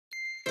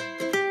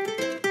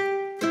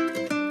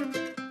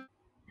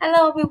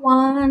Hello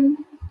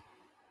everyone,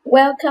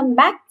 welcome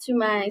back to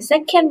my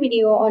second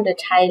video on the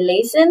Thai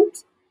lesson.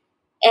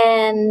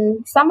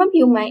 And some of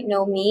you might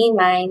know me,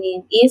 my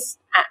name is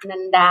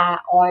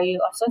Ananda, or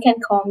you also can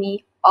call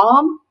me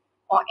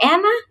or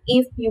Anna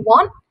if you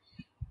want.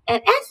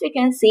 And as you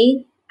can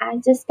see, I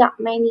just got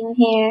my new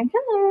hair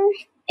color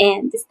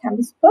and this time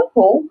is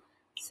purple.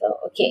 So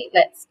okay,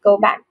 let's go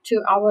back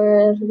to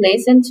our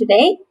lesson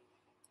today.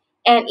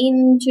 And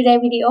in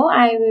today's video,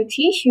 I will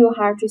teach you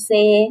how to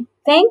say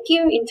thank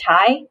you in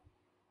Thai.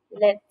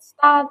 Let's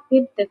start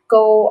with the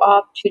goal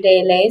of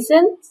today's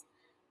lesson.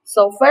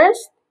 So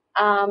first,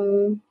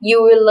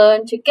 you will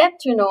learn to get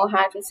to know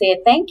how to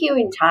say thank you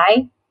in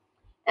Thai.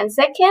 And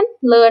second,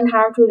 learn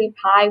how to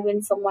reply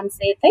when someone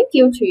say thank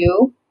you to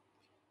you.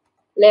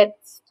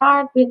 Let's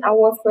start with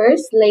our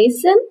first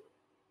lesson,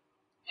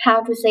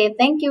 how to say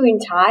thank you in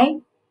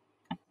Thai.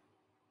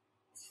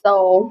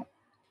 So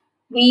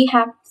we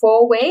have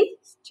 4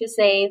 ways to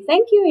say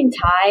thank you in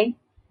Thai.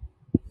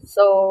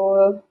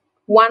 So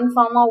 1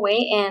 formal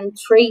way and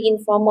 3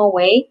 informal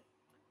way.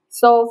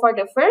 So for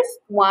the first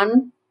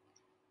one,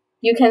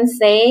 you can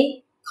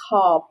say ข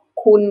อบ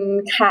คุณ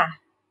ค่ะ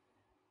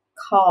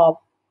ขอบ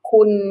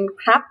คุณ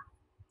ครับ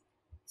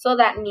so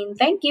that means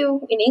thank you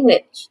in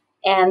English,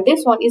 and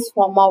this one is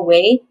formal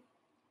way,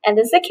 and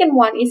the second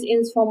one is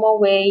informal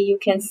way. You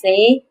can say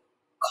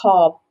ข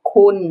อบ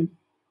คุณ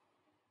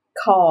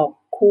ขอบ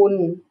คุณ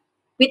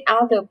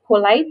without the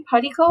polite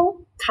particle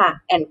ค่ะ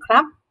and ค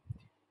รับ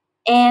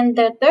and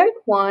the third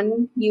one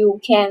you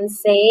can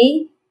say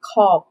ข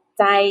อบ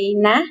ใจ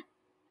นะ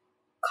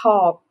ข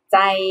อบใจ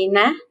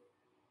นะ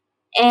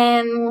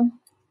and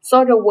so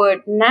the word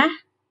na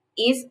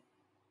is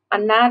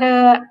another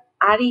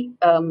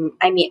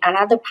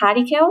another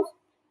particle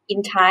in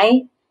Thai,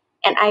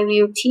 and I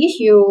will teach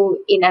you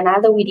in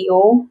another video.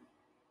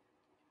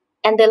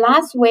 And the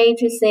last way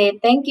to say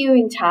thank you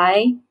in Thai,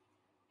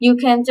 you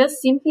can just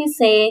simply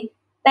say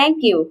thank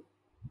you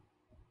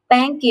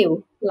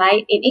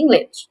like in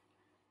English.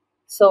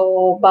 So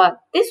but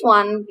this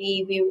one we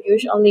will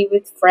use only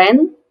with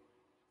friends.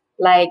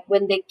 Like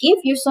when they give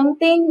you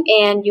something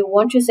and you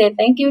want to say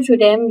thank you to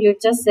them, you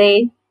just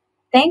say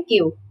thank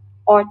you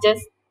or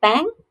just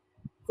thank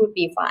would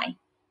be fine.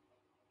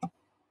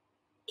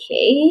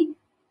 Okay.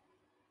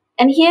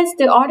 And here's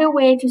the other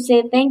way to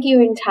say thank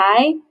you in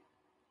Thai.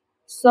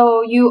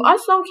 So you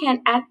also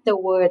can add the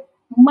word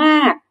ม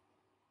าก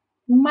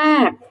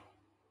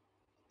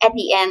at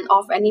the end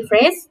of any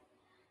phrase.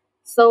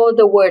 So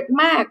the word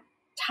มาก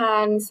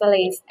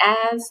translates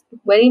as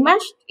very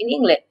much in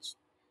English.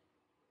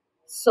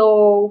 So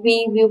we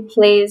will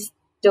place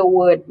the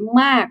word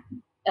มาก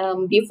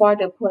before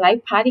the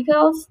polite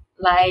particles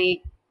like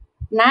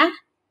นะ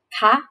ค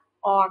ะ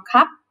or ค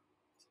รับ.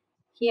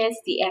 Here's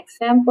the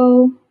example.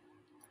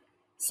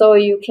 So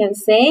you can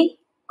say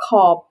ข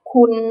อบ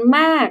คุณม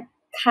าก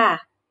ค่ะ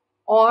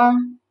or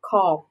ข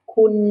อบ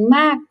คุณม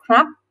ากค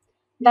รับ.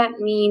 That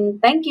means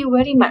thank you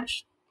very much.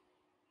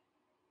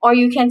 Or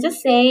you can just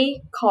say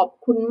ขอบ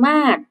คุณม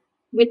าก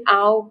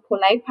without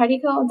polite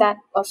particle. That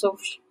also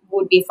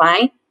would be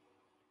fine.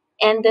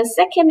 And the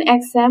second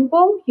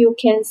example, you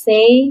can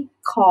say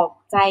ขอบ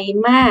ใจ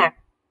มาก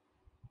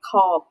ข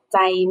อบใจ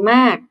ม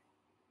าก.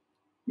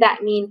 That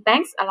means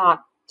thanks a lot.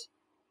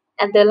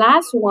 And the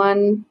last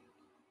one,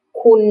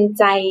 คุณ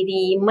ใจ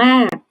ดีมา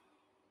ก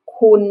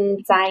คุณ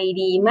ใจ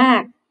ดีมา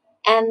ก.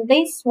 And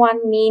this one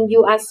means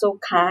you are so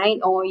kind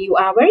or you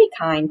are very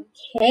kind.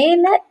 Okay,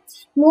 let's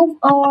move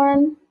on.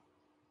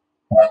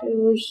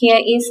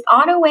 Here is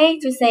other way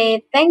to say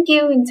thank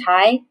you in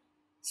Thai.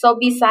 So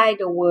beside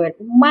the word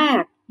มา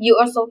ก you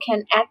also can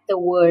add the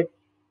word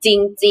จริง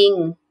จริง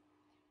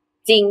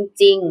จริง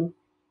จริง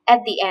at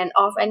the end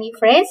of any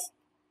phrase.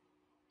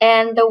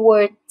 And the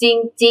word จริง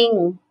จริง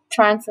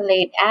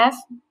translate as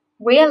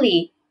really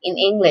in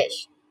English.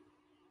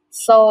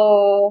 So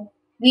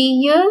we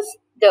use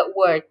the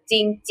word จ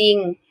ริงจริง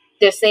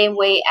the same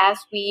way as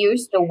we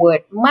use the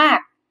word มา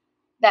ก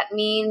That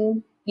means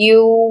you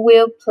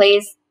will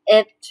place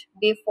it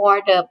before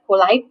the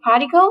polite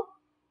particle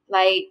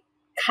like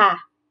ค่ะ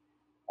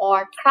or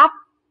ครับ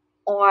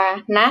or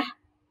นะ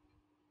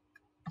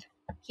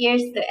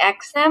Here's the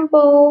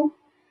example.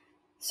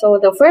 So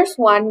the first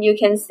one you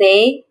can say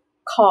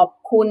ขอบ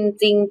คุณ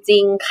จริ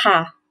งๆค่ะ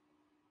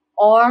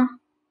or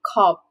ข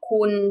อบ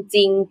คุณจ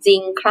ริ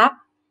งๆครับ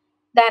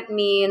That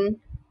means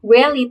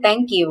really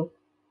thank you.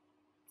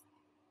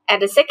 And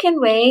the second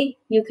way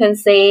you can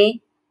say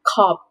ข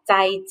อบใจ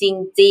จ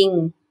ริง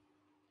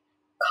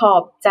ๆ ขอ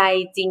บใจ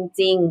จ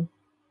ริง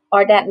ๆ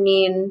or that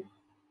means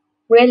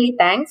really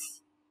thanks.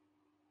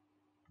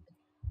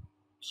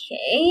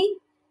 Okay.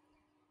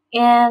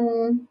 And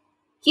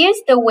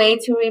here's the way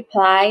to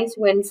reply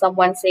when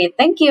someone say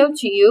thank you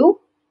to you.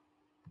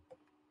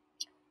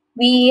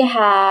 We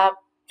have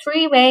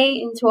 3 ways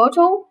in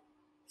total.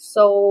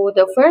 So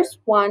the first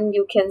one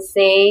you can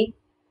say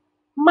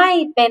ไม่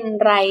เป็น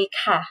ไร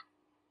ค่ะ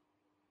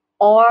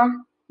or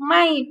ไ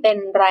ม่เป็น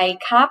ไร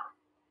ครับ.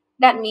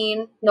 That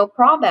means no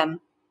problem,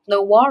 no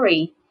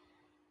worry.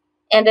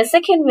 And the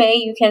second way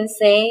you can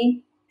say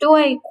ด้ว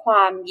ยคว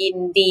ามยิน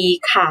ดี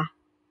ค่ะ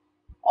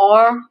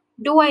or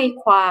ด้วย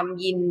ความ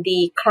ยิน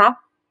ดีครับ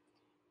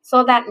so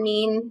that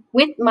means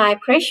with my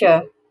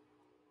pleasure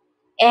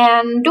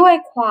and ด้วย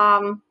ควา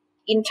ม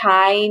in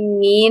Thai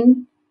mean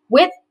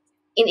with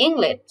in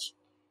English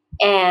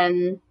and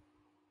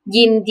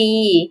ยินดี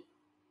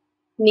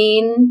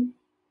mean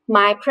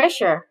my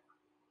pleasure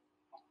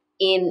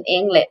in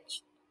English.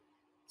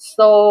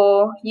 So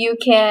you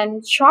can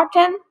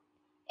shorten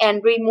and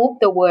remove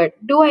the word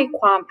ด้วย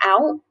ความ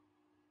out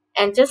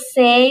and just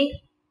say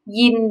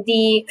ยิน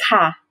ดี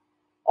ค่ะ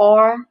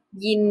or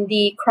ยิน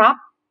ดีครับ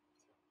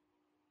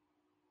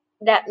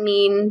that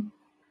mean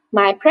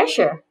my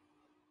pleasure.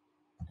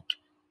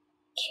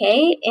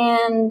 Okay,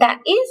 and that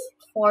is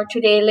for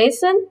today's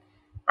lesson.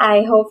 I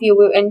hope you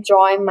will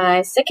enjoy my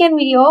second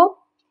video.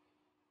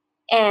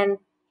 And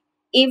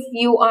if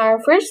you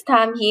are first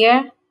time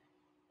here,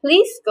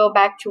 please go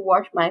back to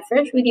watch my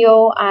first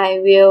video. I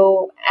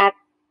will add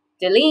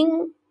the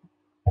link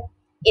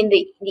in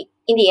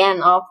the end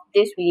of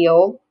this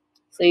video,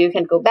 so you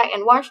can go back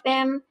and watch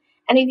them.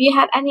 And if you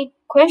have any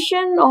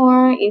question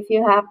or if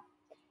you have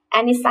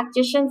any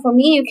suggestion for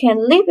me, you can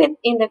leave it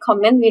in the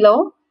comment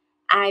below.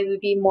 I will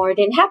be more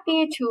than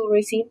happy to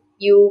receive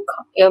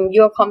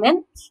your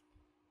comments.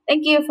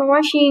 Thank you for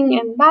watching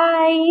and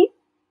bye.